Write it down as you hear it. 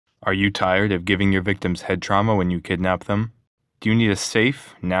Are you tired of giving your victims head trauma when you kidnap them? Do you need a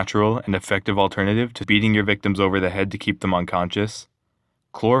safe, natural, and effective alternative to beating your victims over the head to keep them unconscious?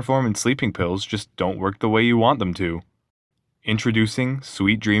 Chloroform and sleeping pills just don't work the way you want them to. Introducing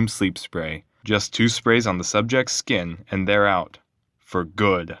Sweet Dreams Sleep Spray. Just 2 sprays on the subject's skin and they're out. For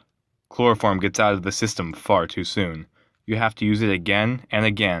good. Chloroform gets out of the system far too soon. You have to use it again and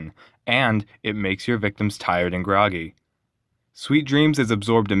again, and it makes your victims tired and groggy. Sweet Dreams is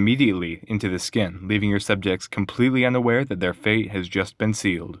absorbed immediately into the skin, leaving your subjects completely unaware that their fate has just been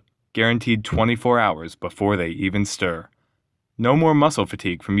sealed. Guaranteed 24 hours before they even stir. No more muscle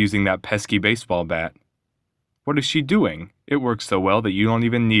fatigue from using that pesky baseball bat. What is she doing? It works so well that you don't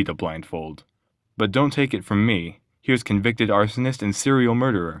even need a blindfold. But don't take it from me. Here's convicted arsonist and serial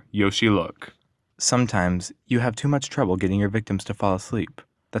murderer, Yoshi Look. Sometimes you have too much trouble getting your victims to fall asleep.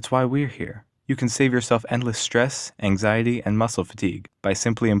 That's why we're here. You can save yourself endless stress, anxiety, and muscle fatigue by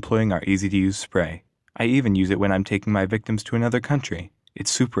simply employing our easy-to-use spray. I even use it when I'm taking my victims to another country. It's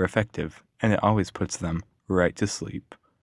super effective, and it always puts them right to sleep.